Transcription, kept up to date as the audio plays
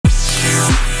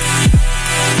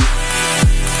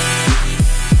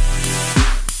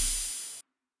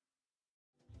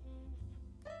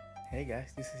Hey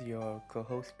guys, this is your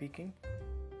co-host speaking.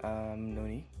 I'm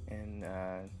Noni, and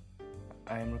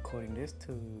I'm recording this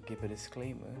to give a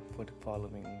disclaimer for the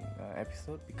following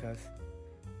episode because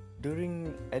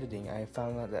during editing, I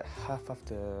found out that half of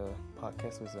the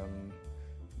podcast was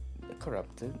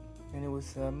corrupted, and it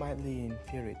was mildly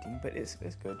infuriating, but it's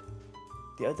good.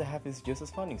 The other half is just as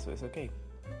funny, so it's okay.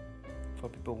 For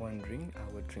people wondering,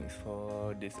 our drinks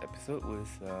for this episode was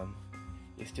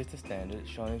it's just a standard.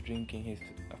 Sean is drinking his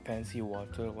fancy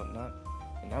water or whatnot,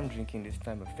 and I'm drinking this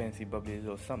time a fancy bubbly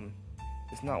little something.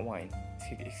 It's not wine,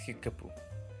 it's kikapu.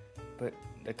 But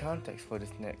the context for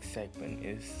this next segment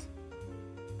is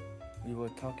we were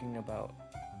talking about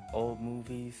old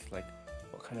movies, like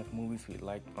what kind of movies we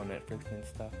liked on Netflix and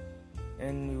stuff,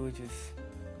 and we were just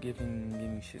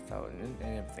giving shit out and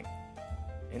everything.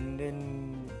 And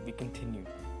then we continue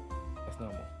as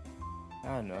normal.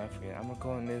 I don't know, I forget. I'm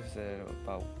recording this at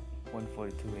about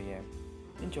 1:42 a.m.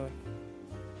 Enjoy.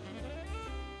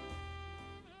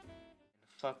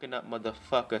 Fucking up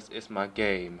motherfuckers is my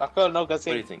game. Aku no What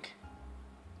do you cursing. think?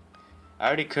 I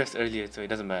already cursed earlier, so it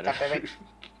doesn't matter. Damn it.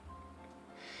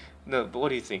 No, but what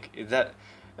do you think? Is that's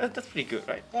pretty good,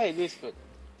 right? Yeah, it is good.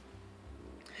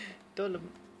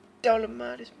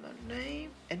 Dolomite is my name,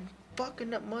 and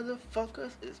fucking up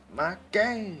motherfuckers is my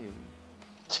game.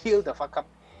 Chill the fuck up.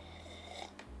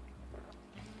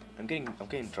 I'm getting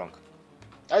drunk.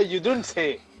 Hey, you don't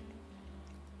say.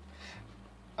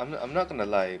 I'm not gonna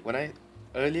lie. When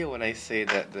I say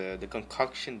that the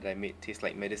concoction that I made tastes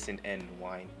like medicine and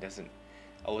wine,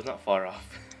 I was not far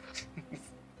off.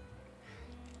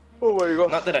 Oh my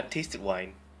god. Not that I tasted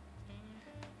wine.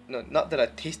 No, not that I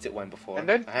tasted wine before. And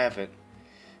then? I haven't.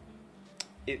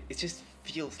 It just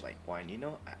feels like wine, you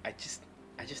know. I just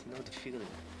know the feeling.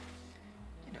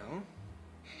 You know,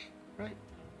 right?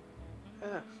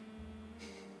 Yeah.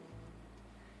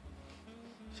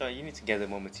 So you need to gather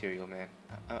more material, man.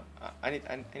 I need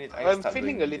to I'm start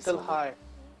feeling a doing this little over. high.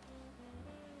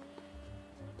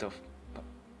 The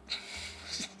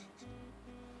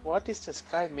What is the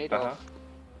sky made uh-huh. of?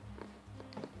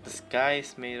 The sky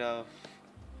is made of,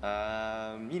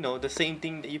 the same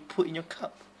thing that you put in your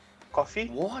cup. Coffee?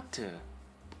 Water.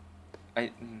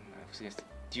 I was just,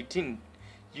 you didn't.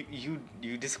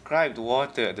 You described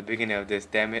water at the beginning of this.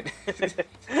 Damn it.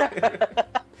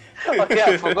 Oh yeah,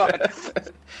 I forgot.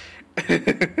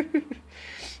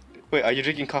 Wait, are you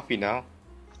drinking coffee now?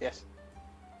 Yes.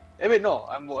 Wait, no,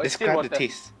 it's still Describe water. the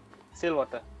taste. Still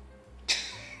water.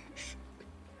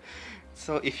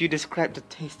 So if you describe the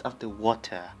taste of the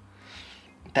water,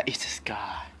 that is the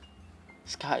sky.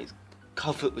 Sky is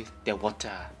covered with the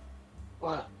water.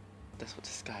 Wow. That's what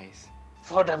the sky is.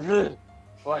 For the blue.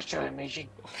 What's your imaging?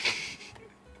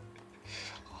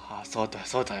 Ah, そうだ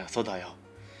よ。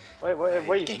 Why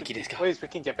you Genki desu ka? why you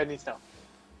speaking Japanese now?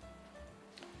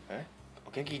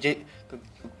 元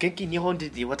気日本人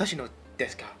で私ので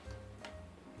すか?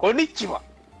 Konnichiwa.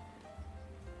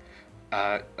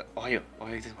 おはようご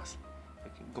ざいます。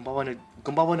こんばんは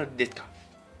のですか?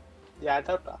 Yeah, I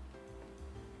thought.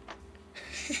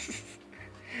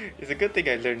 It's a good thing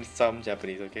I learned some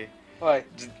Japanese, okay? Why?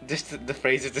 Just the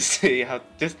phrases to say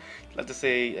just like to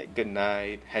say like, good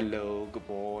night, hello, good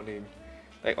morning,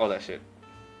 like all that shit.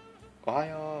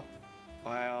 Ohayo.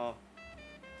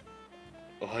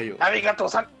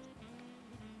 Arigato-san.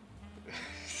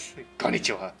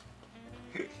 Konnichiwa.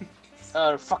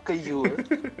 Fuck you.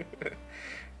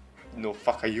 No,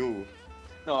 fuck you.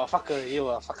 No, fuck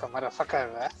you, fuck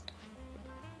motherfucker.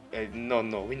 No,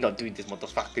 we're not doing this,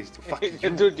 motherfuckers. To fuck you.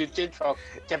 Dude, you changed from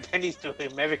Japanese to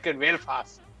American real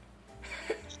fast.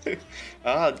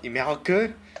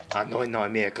 American? No,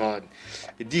 American.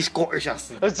 This Scottish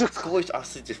accent. Scottish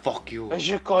accent is fuck you. Is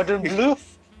your cordon blue?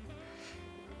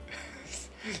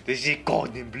 This is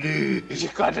golden blue. Is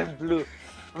your cordon blue?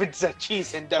 With the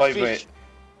cheese and the Wait, fish.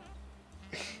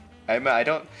 I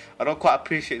don't quite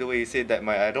appreciate the way you said that,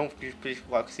 mate. I don't appreciate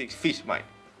what say fish, mate.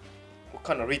 What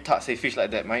kind of retard say fish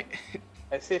like that, mate?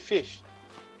 I say fish.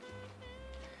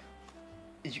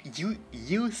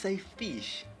 You say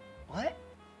fish? What?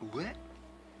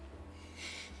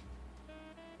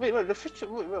 Wait, the fish,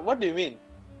 what do you mean?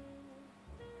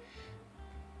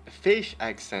 Fish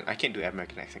accent. I can't do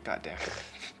American accent. Goddamn.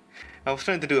 I was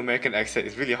trying to do American accent.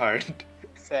 It's really hard.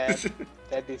 Sad.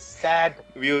 That is sad.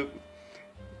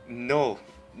 No,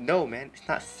 man. It's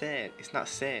not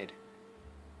sad.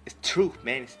 It's truth,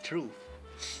 man. It's truth.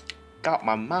 God,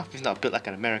 my mouth is not built like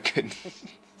an American.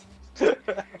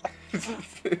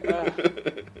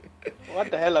 What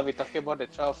the hell are we talking about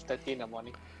at 12:30 in the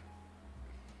morning?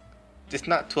 It's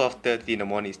not 12:30 in the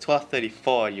morning. It's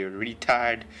 12:34. You're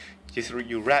retarded.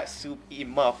 You rat soup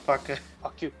eating motherfucker.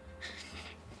 Fuck you.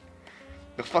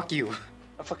 Fuck you.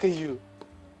 Fuck you.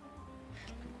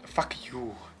 Fuck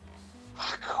you.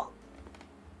 Fuck you.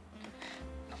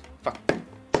 Fuck.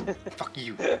 Fuck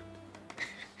you.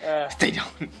 Uh, Stay down.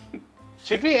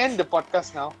 should we end the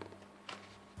podcast now?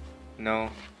 No.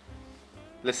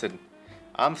 Listen,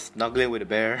 I'm snuggling with a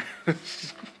bear.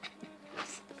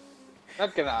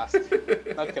 Not gonna ask.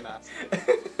 Not gonna ask.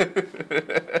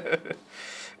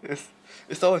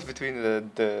 It's always between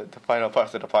the final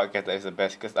parts of the podcast that is the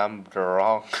best because I'm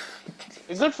wrong.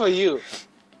 It's good for you.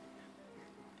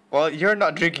 Well, you're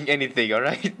not drinking anything,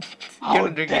 alright? You're How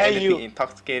not drinking dare anything you.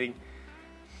 intoxicating.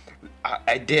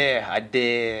 I dare.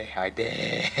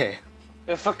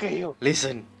 Fuck you.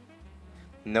 Listen.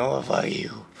 No, fuck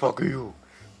you. Fuck you.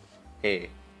 Hey.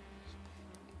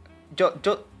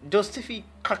 Josephine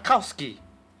Krakowski.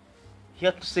 He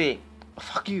had to say,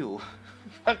 fuck you.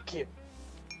 Fuck you.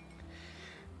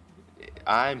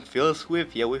 I'm Phil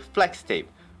Swift here with flex tape.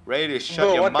 Ready to shut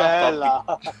Bro, your what the mouth hell?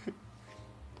 up.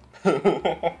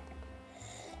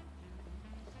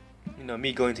 You know,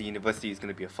 me going to university is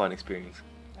going to be a fun experience.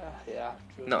 Yeah,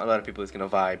 true. Not a lot of people is going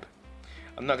to vibe.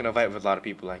 I'm not going to vibe with a lot of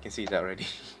people, I can see that already.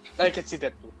 I can see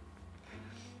that too.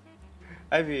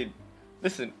 I mean,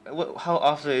 listen, how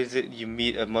often is it you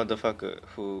meet a motherfucker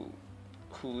who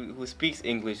speaks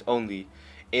English only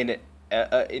in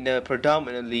a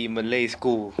predominantly Malay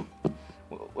school?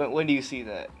 When do you see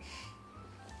that?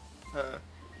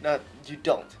 No, you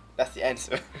don't. That's the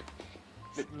answer.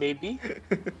 Maybe.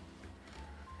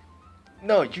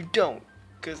 No, you don't.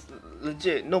 Cause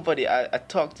legit, nobody I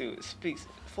talk to speaks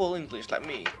full English like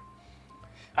me.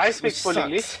 I speak Which full sucks.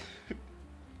 English.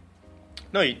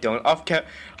 No, you don't.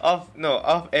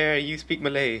 Off air, you speak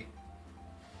Malay.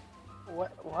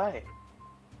 What? Why?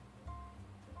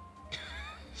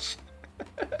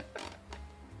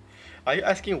 Are you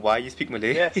asking why you speak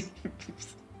Malay? Yes.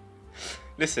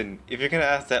 Listen, if you're gonna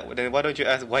ask that, then why don't you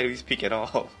ask why do we speak at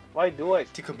all? Why do I?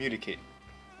 To communicate.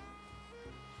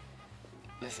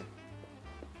 Listen.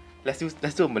 Let's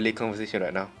do a Malay conversation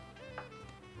right now.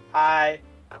 Hi.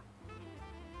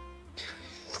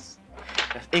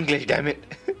 That's English, damn it.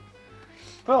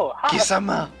 Bro, hi.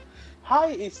 Kisama. Hi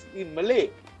is in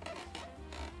Malay.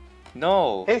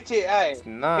 No. H-A-I. It's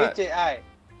not. H-A-I.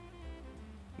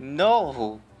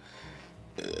 No.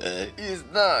 It's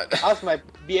not. Ask my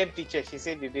BM teacher. She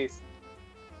said it is.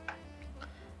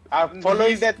 I'm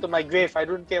following that to my grave. I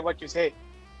don't care what you say.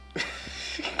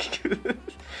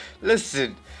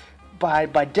 Listen, by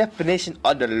definition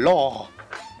of the law,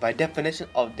 by definition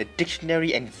of the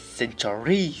dictionary and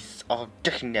centuries of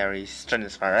dictionaries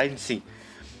transparency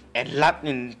and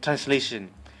Latin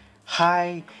translation,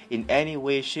 high in any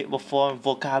way, shape or form,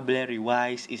 vocabulary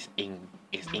wise is English.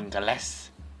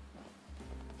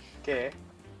 Okay.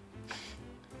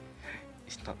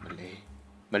 It's not Malay.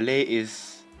 Malay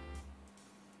is.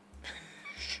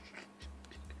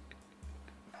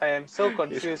 I am so is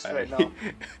confused high. right now.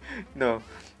 No,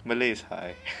 Malay is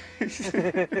high. I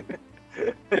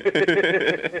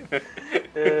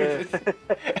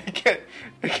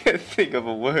can't think of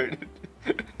a word.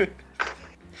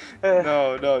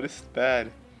 No, this is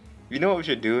bad. You know what we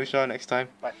should do, Sean, next time?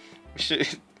 What?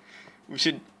 We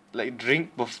should like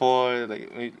drink before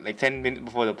like 10 minutes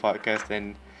before the podcast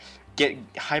and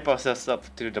hype ourselves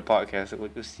up to the podcast.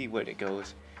 We'll see where it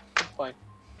goes. Fine.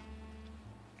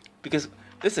 Because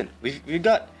listen, we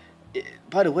got.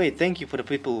 By the way, thank you for the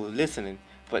people listening.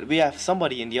 But we have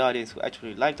somebody in the audience who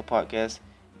actually liked the podcast.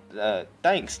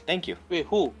 Thank you. Wait,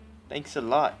 who? Thanks a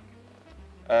lot.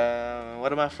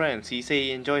 One of my friends, he say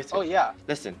he enjoys it. Oh yeah.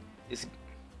 Listen,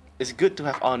 it's good to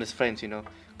have honest friends, you know.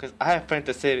 Because I have friends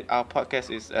that say our podcast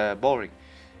is boring.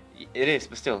 It is,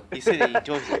 but still, he said he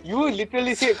enjoys it. You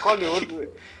literally say call your own.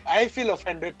 I feel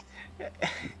offended.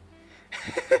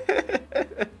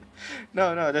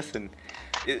 No, listen.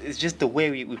 It's just the way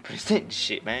we present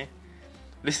shit, man.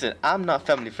 Listen, I'm not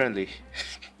family friendly.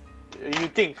 You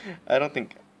think? I don't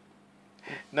think.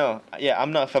 No, yeah,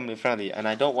 I'm not family friendly, and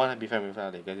I don't want to be family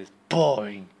friendly because it's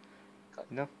boring.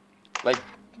 You know, like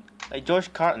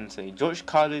George Carlin say. George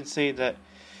Carlin say that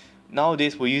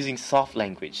nowadays we're using soft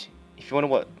language. If you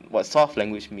wonder what soft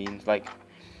language means, like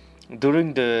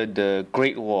during the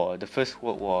Great War, the First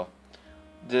World War,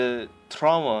 the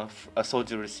trauma a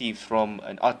soldier receives from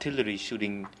an artillery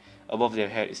shooting above their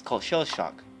head is called shell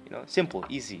shock. You know, simple,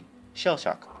 easy, shell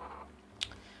shock.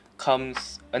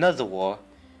 Comes another war,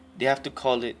 they have to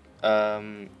call it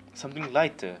something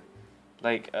lighter,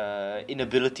 like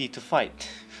inability to fight.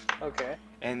 Okay.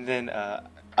 And then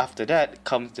after that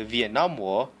comes the Vietnam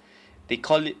War. They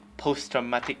call it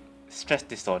post-traumatic stress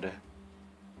disorder.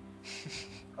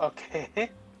 Okay.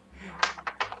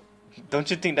 Don't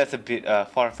you think that's a bit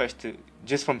far-fetched to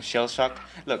just from shell shock?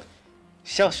 Look,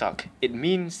 shell shock, it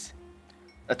means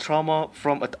a trauma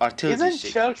from an artillery Isn't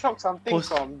shake. shell shock something Post-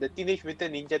 from the Teenage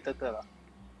Mutant Ninja Turtle?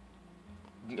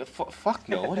 Fuck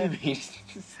no, what do you mean?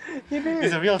 It is.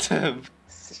 It's a real term.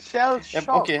 Shell Yep, shock.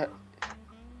 okay.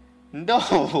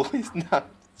 No, it's not.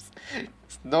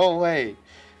 No way.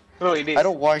 No, it is. I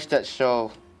don't watch that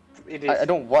show. It is. I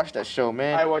don't watch that show,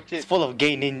 man. I watch It's it. full of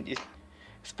gay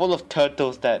It's full of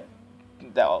turtles that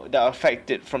are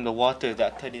affected from the water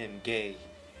that turn them gay.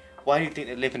 Why do you think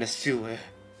they live in a sewer?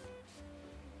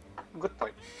 Good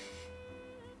point.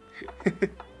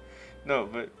 No,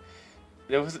 but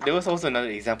there was also another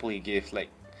example he gave. Like,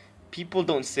 people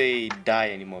don't say die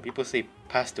anymore. People say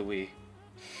passed away.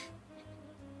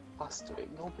 Passed away.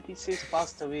 Nobody says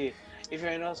passed away. If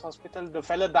you're in a hospital, the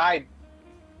fella died.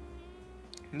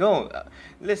 No,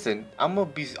 listen. I'm gonna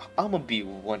be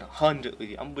 100 with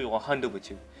you. I'm gonna be 100 with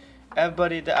you.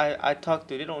 Everybody that I talk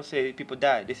to, they don't say people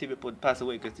die. They say people pass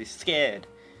away because they're scared.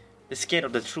 They're scared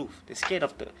of the truth. They're scared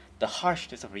of the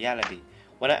harshness of reality.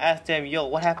 When I ask them, yo,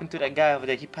 what happened to that guy over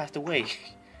there? He passed away.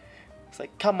 It's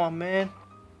like, come on, man.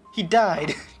 He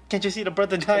died. Can't you see the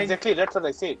brother dying? Exactly, that's what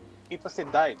I said. People say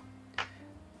died.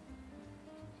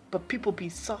 But people be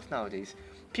soft nowadays.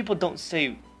 People don't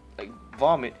say like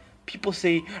vomit. People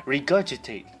say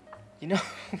regurgitate. You know?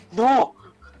 No!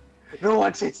 No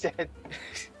one says that.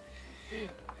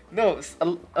 No,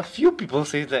 a few people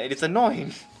say that. It's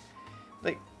annoying.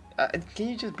 Like, can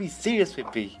you just be serious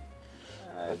with me?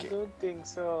 I Okay. don't think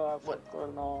so. What?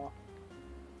 No.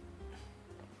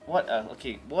 What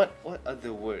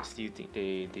other words do you think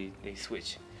they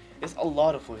switch? There's a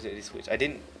lot of words that they switch. I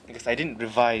didn't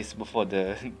revise before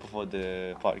the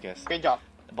podcast Good job.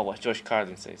 about what George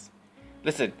Carlin says.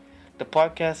 Listen, the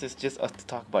podcast is just us to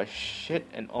talk about shit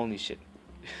and only shit.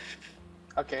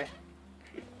 Okay.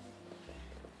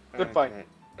 Good point.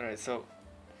 Alright, so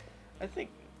I think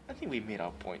we made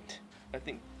our point. I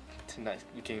think tonight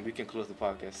we can close the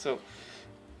podcast. So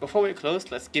before we close,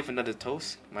 let's give another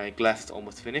toast. My glass is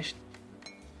almost finished.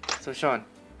 So Sean,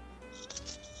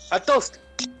 A toast.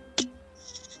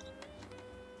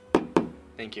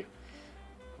 thank you.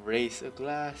 Raise a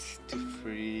glass to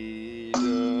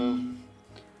freedom.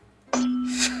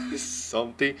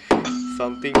 something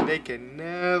they can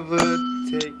never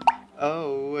take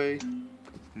away.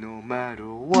 No matter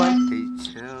what they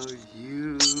tell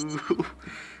you.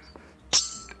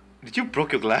 Did you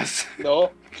broke your glass?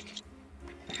 No.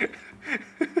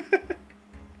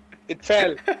 It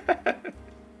fell.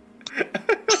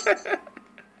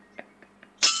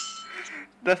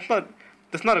 That's not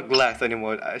a glass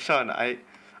anymore, Sean. I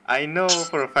know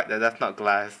for a fact that that's not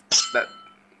glass. That's.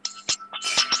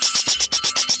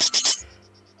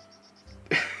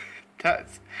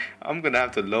 I'm gonna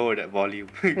have to lower that volume.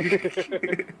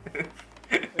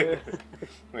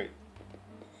 Wait.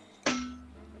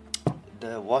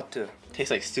 The water tastes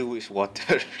like sewage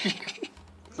water.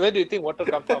 Where do you think water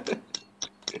comes from?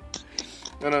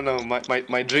 No.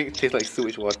 My drink tastes like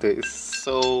sewage water. It's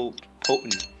so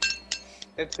potent.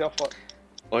 It's your fault.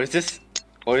 Or is this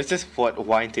what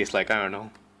wine tastes like? I don't know.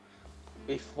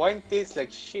 If wine tastes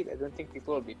like shit, I don't think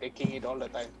people will be taking it all the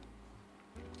time.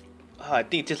 I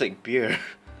think it tastes like beer.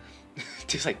 It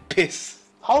tastes like piss.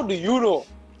 How do you know?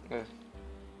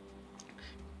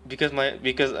 Because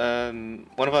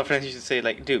one of our friends used to say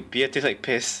like, dude, beer tastes like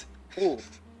piss. Who?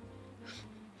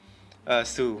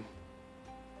 Sue.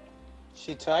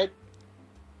 She tried?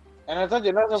 And I thought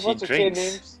you're not supposed to say drinks.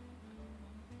 names.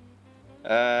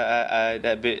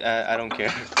 That bit, I don't care.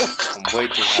 I'm way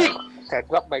too high. I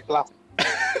dropped my glass.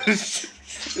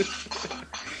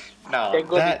 Now Thank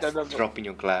God it that's doesn't- dropping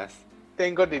your glass.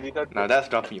 Thank God they did not. Now that's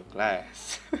dropping your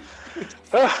glass.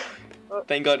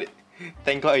 Thank God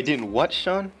I didn't what,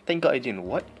 Sean? Thank God I didn't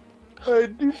what? I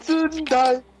didn't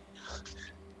die.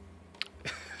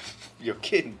 Your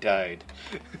kid died.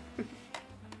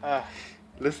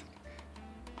 Listen.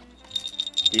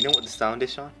 Do you know what the sound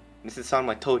is, Sean? This is the sound of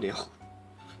my toenail.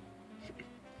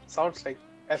 Sounds like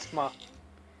asthma.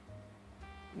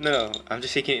 No, I'm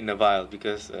just shaking it in a vial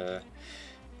because I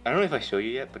don't know if I show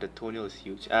you yet, but the toenail is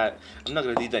huge. I'm not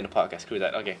gonna leave that in the podcast. Screw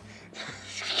that. Okay.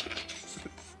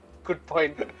 Good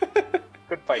point.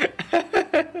 Good point.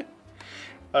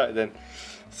 Alright then.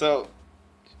 So,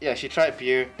 yeah, she tried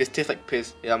beer. This tastes like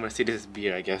piss. Yeah, I'm gonna say this is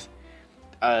beer, I guess.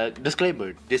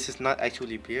 Disclaimer: this is not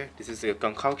actually beer. This is a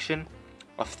concoction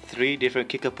of 3 different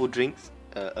Kickapoo drinks: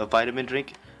 a vitamin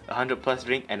drink, a 100+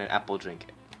 drink, and an apple drink.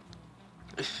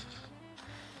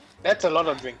 That's a lot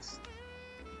of drinks.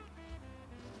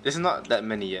 This is not that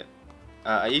many yet.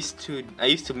 I used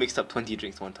to mix up 20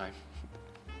 drinks one time.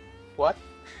 What?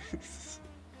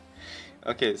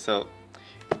 Okay, so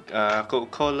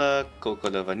Coca-Cola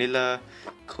Vanilla,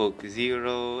 Coke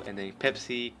Zero, and then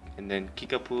Pepsi, and then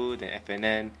Kickapoo, then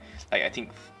FNN. Like I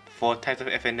think 4 types of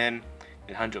FNN, and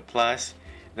 100 plus.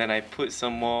 Then I put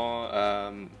some more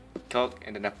Coke,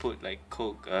 and then I put like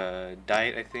Coke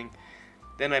Diet, I think.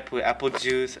 Then I put apple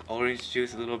juice, orange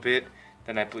juice a little bit.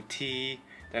 Then I put tea.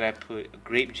 Then I put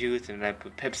grape juice, and then I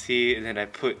put Pepsi, and then I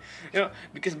put,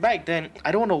 because back then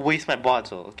I don't want to waste my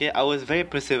bottle. Okay, I was very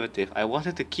preservative. I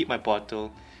wanted to keep my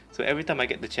bottle, so every time I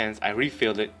get the chance, I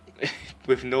refill it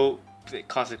with no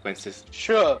consequences.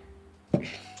 Sure.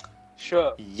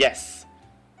 Yes.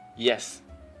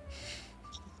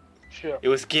 Sure. It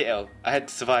was KL. I had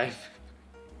to survive.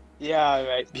 Yeah,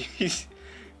 right.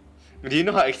 Do you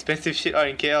know how expensive shit are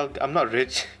in KL? I'm not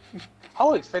rich.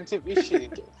 How expensive is shit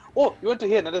in KL? Oh, you want to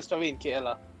hear another story in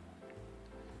KL?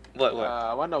 What?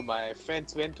 One of my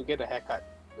friends went to get a haircut.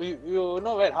 You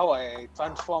know, right, how I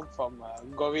transformed from a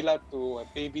gorilla to a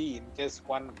baby in just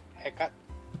one haircut?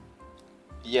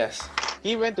 Yes.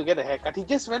 He went to get a haircut. He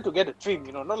just went to get a trim,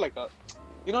 not like a...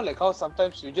 like how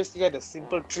sometimes you just get a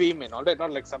simple trim and all that,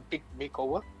 not like some big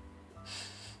makeover.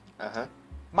 Uh-huh.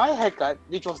 My haircut,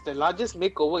 which was the largest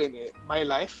makeover in my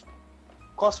life,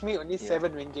 cost me only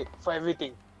 7 ringgit for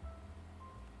everything.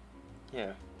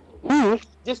 Yeah. He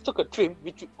just took a trim,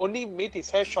 which only made his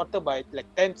hair shorter by like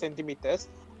 10 centimeters,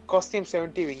 cost him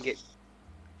 70 ringgit.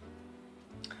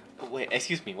 Wait,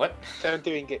 excuse me, what?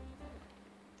 70 ringgit.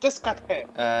 Just cut hair.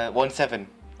 17.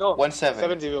 No, 17.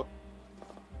 70.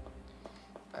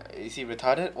 Is he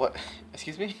retarded? What?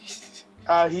 Excuse me?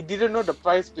 He didn't know the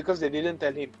price because they didn't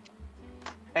tell him.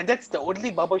 And that's the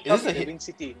only barber shop in the Wing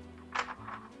City.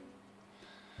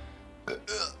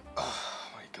 Oh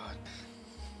my god.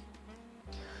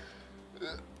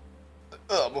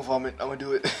 I'm gonna vomit. I'm gonna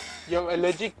do it. You're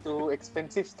allergic to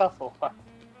expensive stuff or what?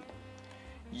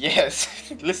 Yes.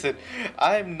 Listen,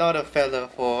 I'm not a fella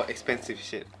for expensive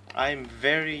shit. I'm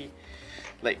very,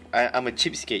 I'm a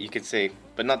cheapskate, you could say,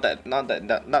 but not that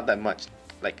much.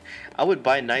 Like, I would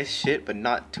buy nice shit, but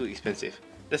not too expensive.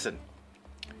 Listen,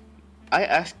 I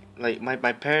ask, like,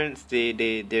 my parents, they're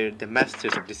the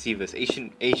masters of deceivers.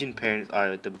 Asian parents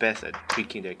are the best at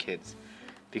tricking their kids,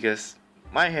 because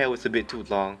my hair was a bit too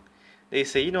long. They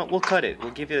say, we'll cut it,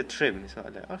 we'll give it a trim. So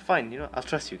I'm like, oh fine, I'll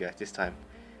trust you guys this time.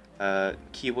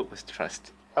 Keyword was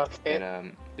trust. Okay.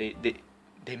 And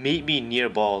they made me near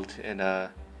bald, and I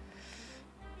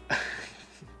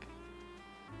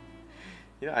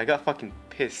got fucking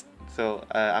pissed. So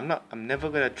I'm never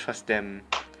gonna trust them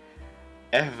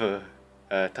ever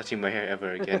touching my hair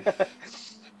ever again.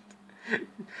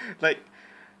 Like,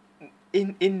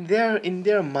 in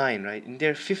their mind, right? In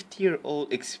their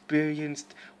 50-year-old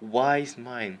experienced wise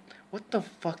mind, what the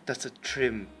fuck does a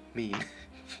trim mean?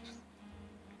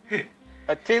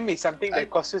 A trim is something that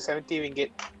costs you 70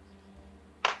 ringgit.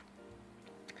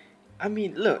 I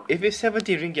mean, look, if it's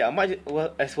 70 ringgit, I might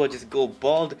as well just go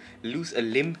bald, lose a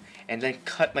limb, and then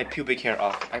cut my pubic hair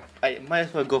off. I might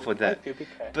as well go for that. Pubic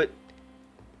hair. But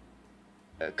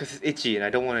because it's itchy and I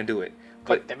don't want to do it.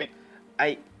 But God damn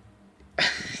it.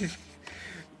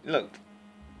 Look,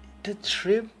 the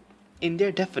trim, in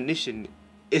their definition,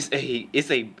 is a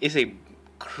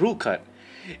crew cut.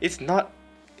 It's not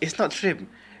trim.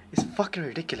 It's fucking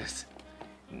ridiculous.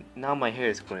 Now my hair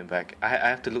is growing back. I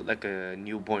have to look like a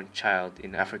newborn child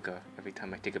in Africa every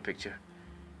time I take a picture.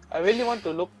 I really want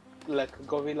to look like a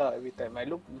gorilla every time. I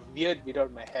look weird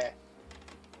without my hair.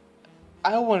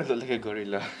 I want to look like a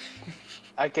gorilla.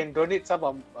 I can donate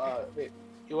some. Wait,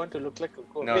 you want to look like a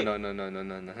gorilla?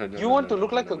 No. You want to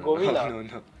look like a gorilla?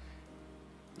 No.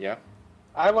 Yeah.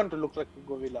 I want to look like a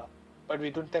gorilla, but we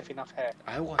don't have enough hair.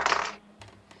 I want.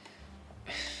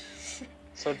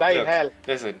 So die in hell.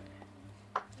 Listen.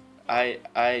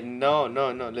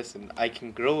 No, listen, I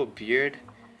can grow a beard,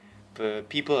 but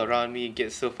people around me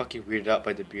get so fucking weirded out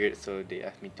by the beard, so they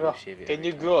ask me to shave it. Can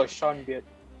you grow a Sean beard?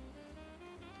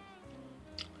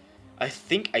 I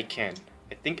think I can.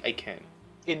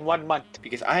 In 1 month.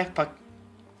 Because I have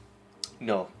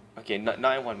No. Okay, not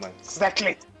in 1 month.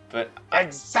 Exactly. But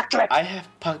exactly. I have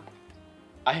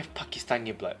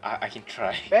Pakistani blood. I can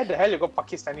try. Where the hell you got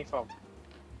Pakistani from?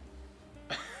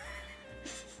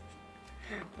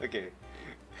 Okay.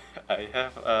 I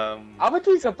have Aren't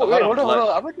we supposed? Wait, hold on. blood.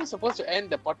 Aren't we supposed to end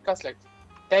the podcast like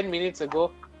 10 minutes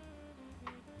ago?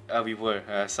 We were.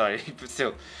 Sorry, but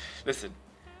still, listen.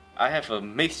 I have a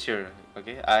mixture.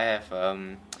 Okay, I have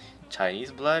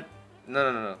Chinese blood.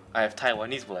 No. I have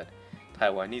Taiwanese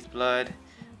blood,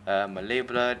 Malay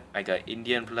blood. I got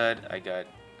Indian blood. I got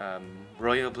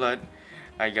royal blood.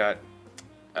 I got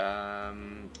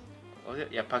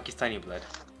Pakistani blood.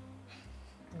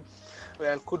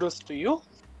 Well, kudos to you.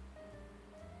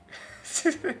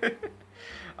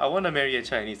 I want to marry a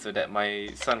Chinese so that my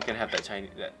son can have that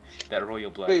Chinese that royal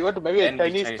blood. Wait, you want to marry a And be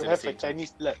Chinese Chinese to at have the a same time.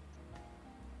 Chinese blood?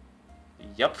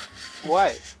 Yup.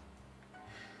 Why?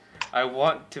 I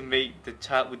want to make the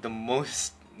child with the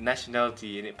most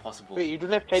nationality in it possible. Wait, you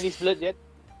don't have Chinese blood yet?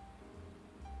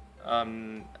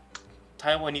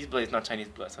 Taiwanese blood is not Chinese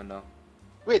blood, so no.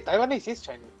 Wait, Taiwanese is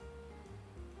Chinese.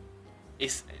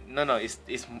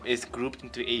 It's grouped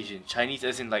into Asian. Chinese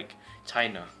as in like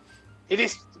China. It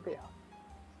is.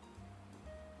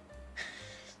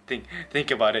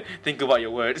 Think about it. Think about your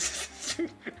words.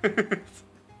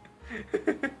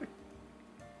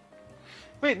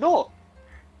 Wait, no.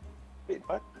 Wait,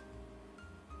 what?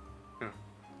 Hmm.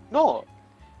 No.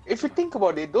 If you think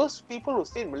about it, those people who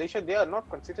stay in Malaysia, they are not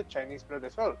considered Chinese blood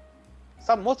as well.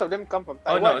 Most of them come from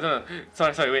Oh Taiwan. no.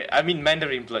 Sorry, wait. I mean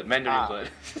Mandarin blood. Blood.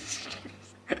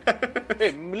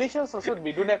 Wait, Malaysians also,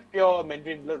 we don't have pure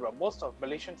Mandarin blood, but most of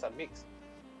Malaysians are mixed.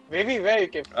 Maybe where you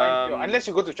can find pure, unless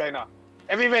you go to China.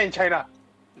 Everywhere in China.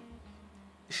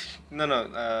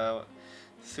 No.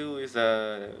 Sue is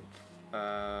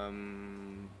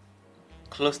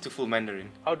close to full Mandarin.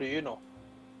 How do you know?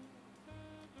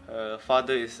 Her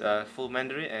father is full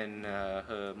Mandarin and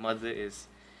her mother is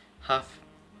half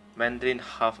Mandarin,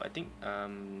 half I think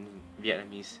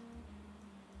Vietnamese.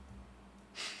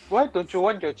 Why don't you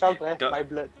want your child to have Don't- my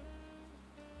blood?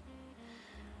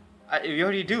 We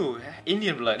already do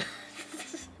Indian blood.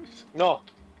 No,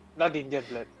 not Indian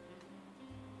blood.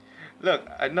 Look,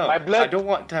 no, My blood- I don't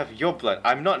want to have your blood.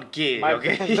 I'm not gay, My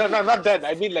okay? no, not that.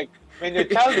 I mean, like, when your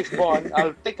child is born,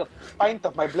 I'll take a pint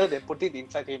of my blood and put it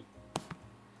inside him.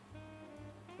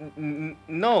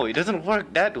 No, it doesn't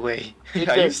work that way. It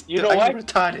Are does. You know are why? you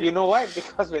retarded? You know why?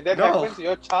 Because when that No. happens,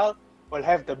 your child will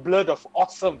have the blood of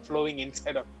awesome flowing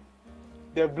inside of him.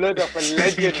 The blood of a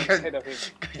legend inside of him.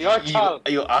 Your child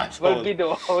You asshole. will be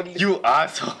the only. You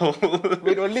asshole.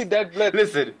 With only that blood.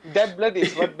 Listen, That blood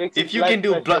is what makes if his you can life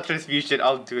do better. blood transfusion,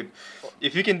 I'll do it.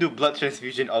 If you can do blood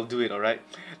transfusion, I'll do it. All right.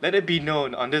 Let it be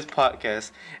known on this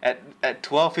podcast at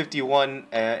 12:51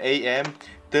 a.m.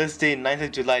 Thursday, 9th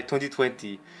of July,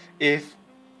 2020. If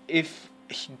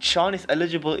Sean is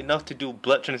eligible enough to do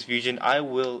blood transfusion, I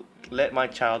will let my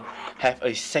child have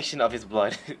a section of his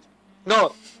blood.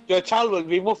 No, your child will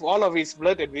remove all of his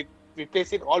blood and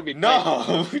replace it all with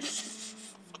mine.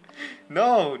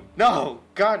 No. no,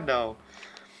 God no.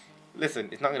 Listen,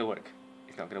 it's not gonna work.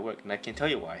 It's not gonna work, and I can tell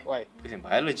you why. Why? Because in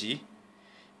biology,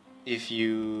 if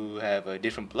you have a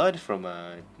different blood from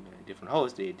a different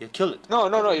host, they'll kill it. No.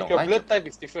 They If don't your like blood it. type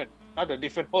is different, not a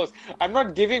different host. I'm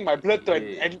not giving my blood to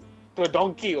Yeah. to a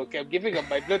donkey. Okay, I'm giving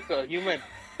my blood to a human.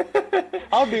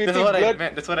 How do you That's think what I blood?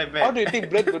 meant. That's what I meant. How do you think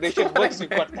blood donation That's what I works? You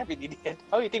meant. got an idiot.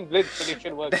 How do you think blood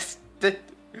donation works?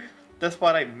 That's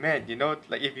what I meant. You know,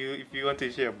 like if you want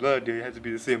to share blood, they have to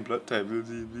be the same blood type.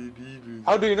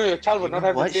 How do you know your child will You not know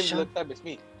have what, the same Sean? blood type as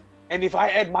me? And if I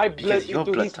add my blood Because your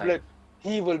into blood his type- blood,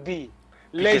 he will be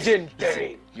Because, legendary.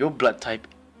 listen, your blood type,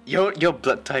 your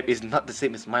blood type is not the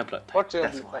same as my blood type. What's your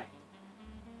That's blood why. type?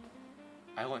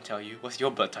 I won't tell you. What's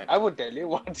your blood type? I would tell you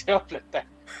what's your blood type.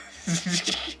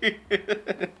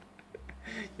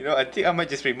 You know, I think I might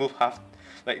just remove half,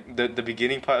 like the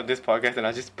beginning part of this podcast, and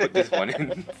I'll just put this one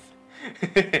in.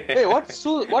 Hey, what's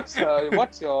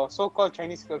your so-called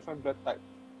Chinese girlfriend blood type?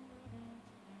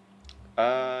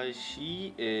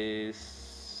 She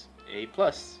is A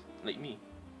plus, like me.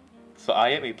 So I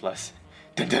am A plus.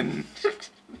 Dun dun.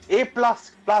 A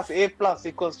plus A plus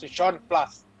equals to Sean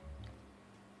plus.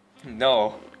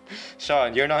 No,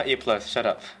 Sean, you're not A plus. Shut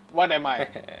up. What am I?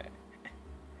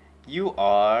 You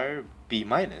are B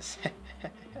minus.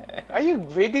 Are you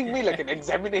grading me like an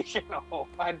examination or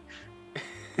what?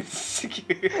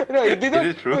 No, you did not.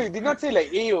 Is it true? No, you did not say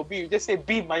like A or B. You just say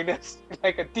B minus,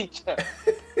 like a teacher.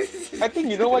 I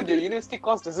think you know what the university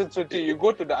course doesn't suit you. You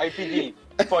go to the IPD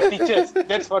for teachers.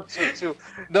 That's what suits you.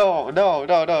 No.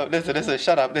 Listen.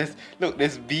 Shut up.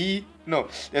 There's B. No,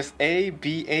 there's A,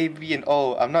 B, and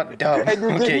O. I'm not dumb. And you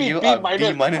gave Okay, me you B are minus.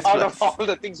 B minus Out plus. of all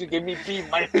the things, you gave me B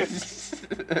minus.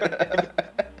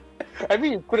 I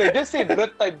mean, you could have just said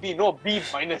blood type B. No, B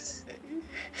minus.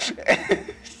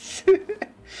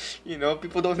 You know,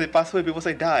 people don't say pass away, people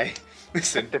say die.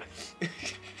 Listen.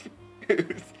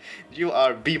 You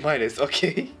are B minus,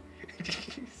 okay?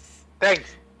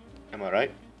 Thanks. Am I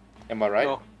right? Am I right?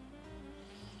 No.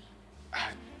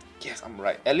 Yes, I'm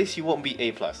right. At least you won't be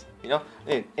A plus. You know?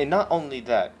 And not only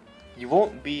that, you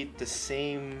won't be the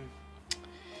same.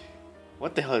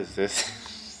 What the hell is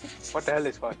this? What the hell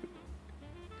is what?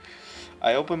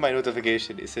 I opened my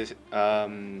notification. It says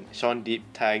Sean Deep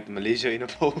tagged Malaysia in a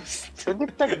post. Sean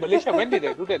Deep tagged Malaysia. When did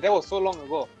I do that? That was so long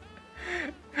ago.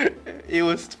 It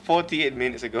was 48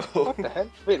 minutes ago. What the hell?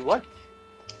 Wait, what?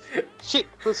 Shit,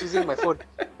 who's using my phone?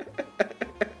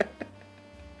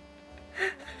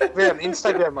 Wait, on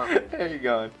Instagram. Hang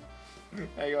on.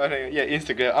 Yeah,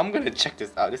 Instagram. I'm gonna check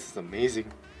this out. This is amazing.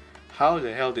 How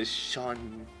the hell did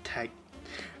Sean tag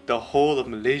the whole of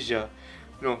Malaysia?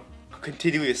 No,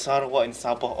 continue with Sarawak and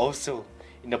Sabah also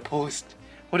in the post.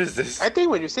 What is this? I think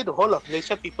when you say the whole of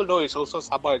Malaysia, people know it's also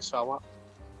Sabah and Sarawak.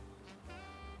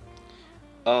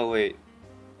 Oh wait.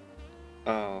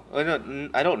 Oh no,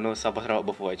 I don't know Sabah Sarawak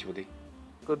before actually.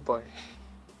 Good boy.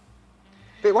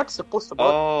 Wait, what's the post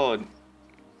about? Oh,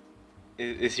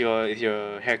 it's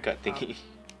your haircut thingy.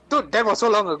 Dude, that was so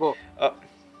long ago.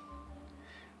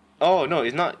 Oh no,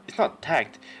 it's not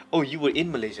tagged. Oh, you were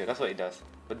in Malaysia. That's what it does.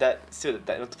 But that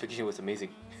notification was amazing.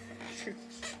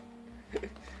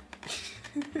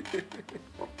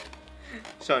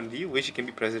 Sean, do you wish you can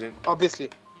be president? Obviously.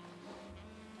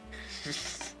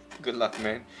 Good luck,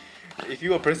 man. If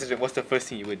you were president, what's the first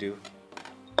thing you would do?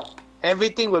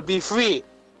 Everything will be free.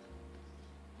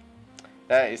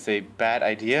 That is a bad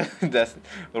idea. That's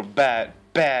a bad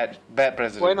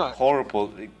president. Why not?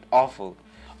 Horrible, awful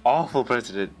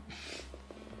president.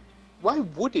 Why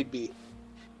would it be?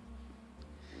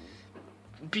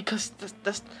 Because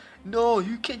that's no,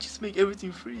 you can't just make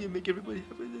everything free and make everybody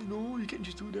happy. No, you can't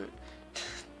just do that.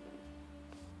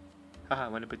 Haha,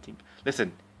 one other thing.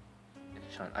 Listen,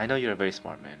 Sean, I know you're a very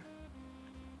smart man.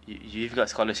 You've got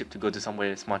scholarship to go to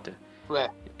somewhere smarter. Where?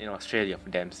 In Australia, for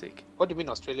damn sake. What do you mean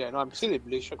Australia? No, I'm still in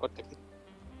Malaysia, got taken.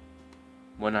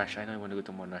 Monash, I know you want to go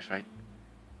to Monash, right?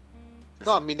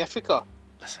 No, I'm in Africa.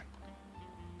 Listen.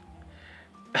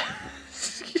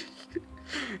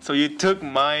 So you took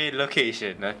my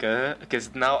location, okay?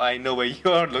 Because now I know where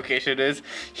your location is.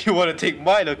 You want to take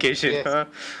my location, Yes. huh?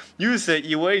 You said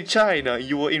you were in China,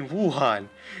 you were in Wuhan,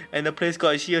 and the place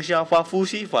called Xiaofua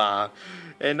Fushifa,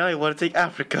 and now you want to take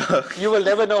Africa. You will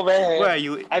never know where Where are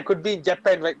you? I could be in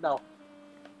Japan right now.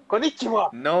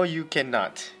 Konnichiwa. No, you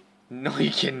cannot. No,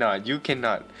 you cannot. You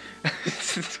cannot.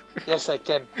 Yes, I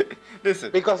can.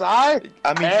 Listen, Because I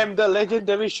mean, am the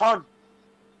legendary Sean.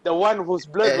 The one whose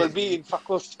blood will be in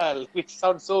Fako's style, which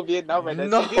sounds so weird now when I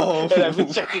say it, and I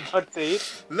wish I did not say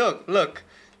it. look.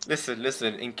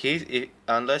 Listen. In case,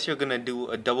 unless you're gonna do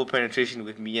a double penetration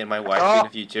with me and my wife in the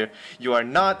future, you are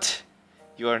not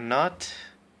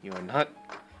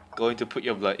going to put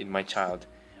your blood in my child,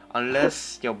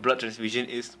 unless your blood transfusion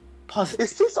is positive.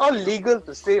 Is this all legal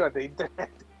to say on the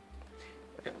internet?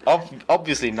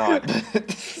 Obviously not.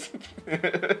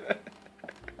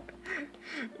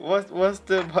 What's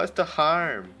the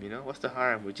harm? You know, what's the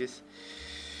harm? Which is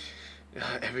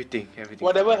everything.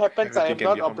 Whatever happens, I am Everything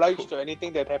not can be obliged harmful. to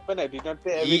anything that happened. I did not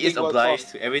say everything. He is was obliged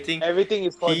for, to everything. Everything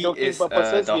is for He joking is,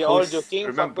 purposes. the We are all host. joking.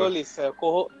 Remember.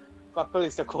 Fakul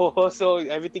is the co-host, so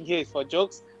everything here is for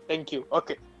jokes. Thank you.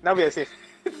 Okay, now we are safe.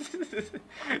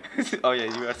 Oh yeah,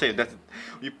 you are saying that.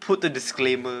 You put the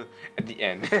disclaimer at the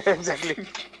end. Exactly.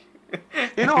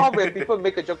 You know how when people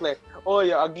make a joke like, "Oh,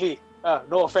 you're ugly,"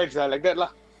 no offense, like that lah.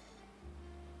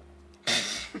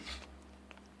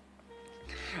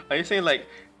 Are you saying like,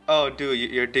 oh dude,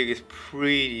 your dick is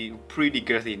pretty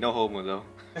girthy, no homo though?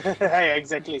 Yeah,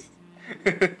 exactly.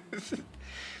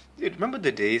 Dude, remember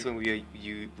the days when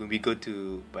we go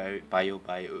to bio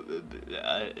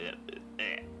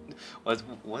what's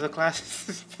the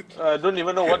class? I don't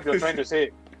even know what you're trying to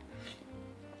say.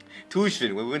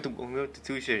 Tuition. When we went to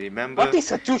tuition, remember? What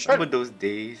is a tuition? Remember those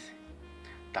days?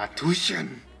 That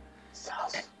tuition.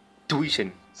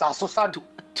 Tuition. Saso-san.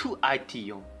 To IT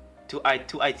on. To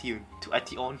IT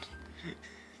on.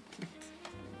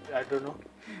 I don't know.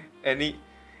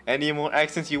 Any more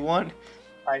accents you want?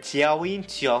 Fine. Xiaoyin,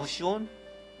 Xiaoxion?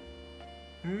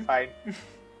 Fine.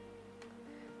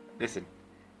 Listen,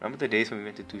 remember the days when we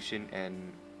went to tuition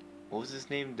and what was his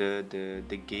name?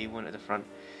 The gay one at the front,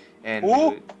 and Who? we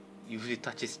would usually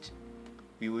touch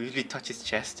his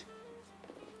chest.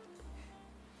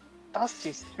 Touch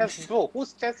his chest. Bro,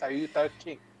 whose chest are you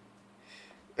touching?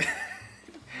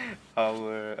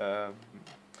 Our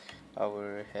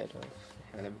head of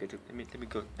let me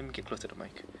get close to the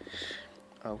mic.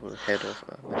 Our head of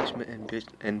management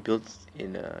and build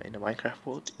in a Minecraft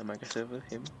world, in a Minecraft server,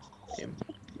 him.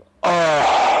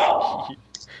 Oh.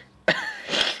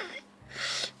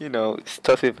 You know,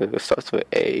 starts with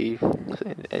A,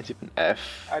 and ends with an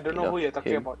F. I don't know who you're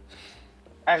talking him. about.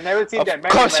 I've never seen that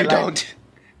man. Of course in you my life.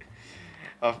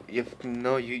 don't.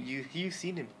 You've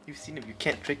seen him. You've seen him. You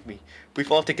can't trick me.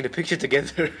 We've all taken a picture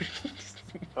together.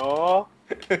 Oh.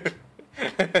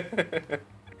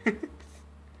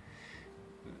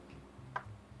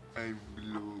 I'm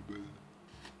global.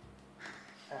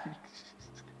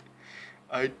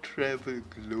 I travel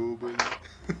global.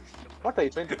 What are you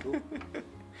trying to do?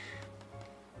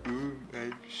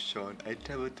 I'm Sean. I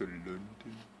travel to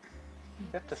London.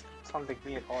 That doesn't sound like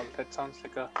me at all. That sounds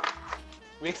like a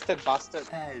wasted bastard.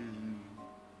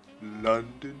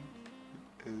 London.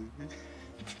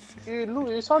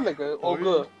 You sound like a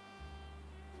ogre.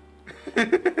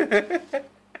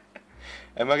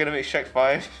 Am I gonna make Shrek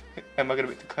 5? Am I gonna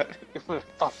make the cut?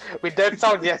 With that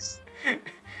sound, yes.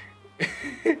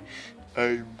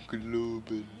 I'm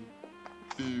global.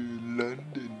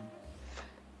 London.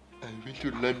 I went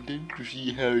to London to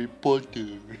see Harry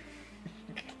Potter.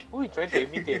 Who are you trying to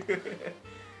imitate?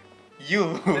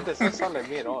 You! That doesn't sound like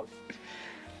me at all.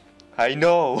 I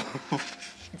know!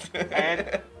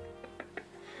 And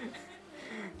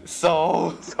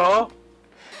So,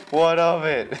 what of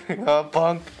it?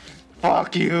 Punk?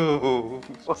 Fuck you!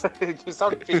 you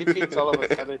sound Philippines all of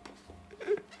a sudden.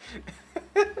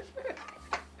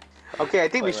 Okay, I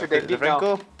think we should end it now.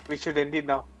 Franco? We should end it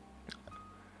now.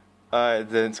 Alright,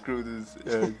 then screw this.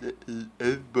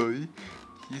 Everybody,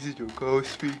 this is your call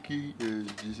speaking, and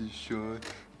this is Sean.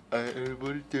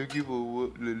 Everybody, thank you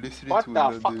for listening What to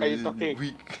the fuck are you another talking?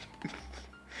 week.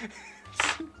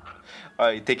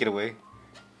 Alright, take it away.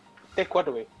 Take what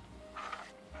away?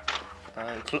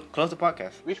 Close the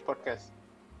podcast. Which podcast?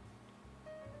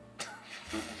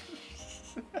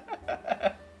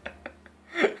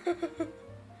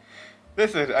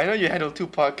 Listen, I know you handle 2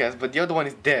 podcasts, but the other one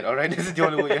is dead, alright? This is the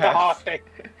only one you have. Oh,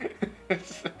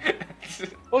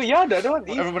 oh yeah, the other one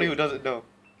For is. everybody who doesn't know.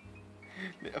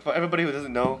 For everybody who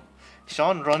doesn't know,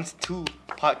 Sean runs 2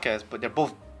 podcasts, but they're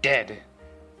both dead.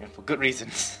 And for good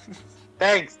reasons.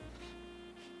 Thanks.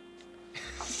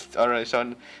 Alright,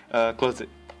 Sean, close it.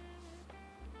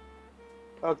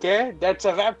 Okay, that's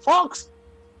a wrap, folks.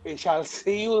 We shall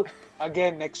see you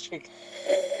again next week.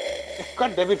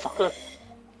 God damn it, fucker.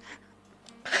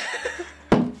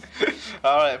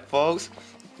 Alright, folks,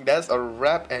 that's a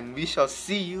wrap, and we shall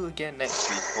see you again next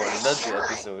week for another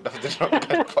episode of the Drunk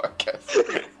Bad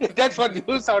Podcast. That's what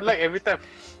you sound like every time.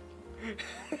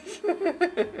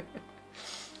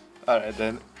 Alright,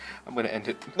 then, I'm gonna end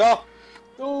it. No.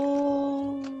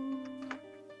 No.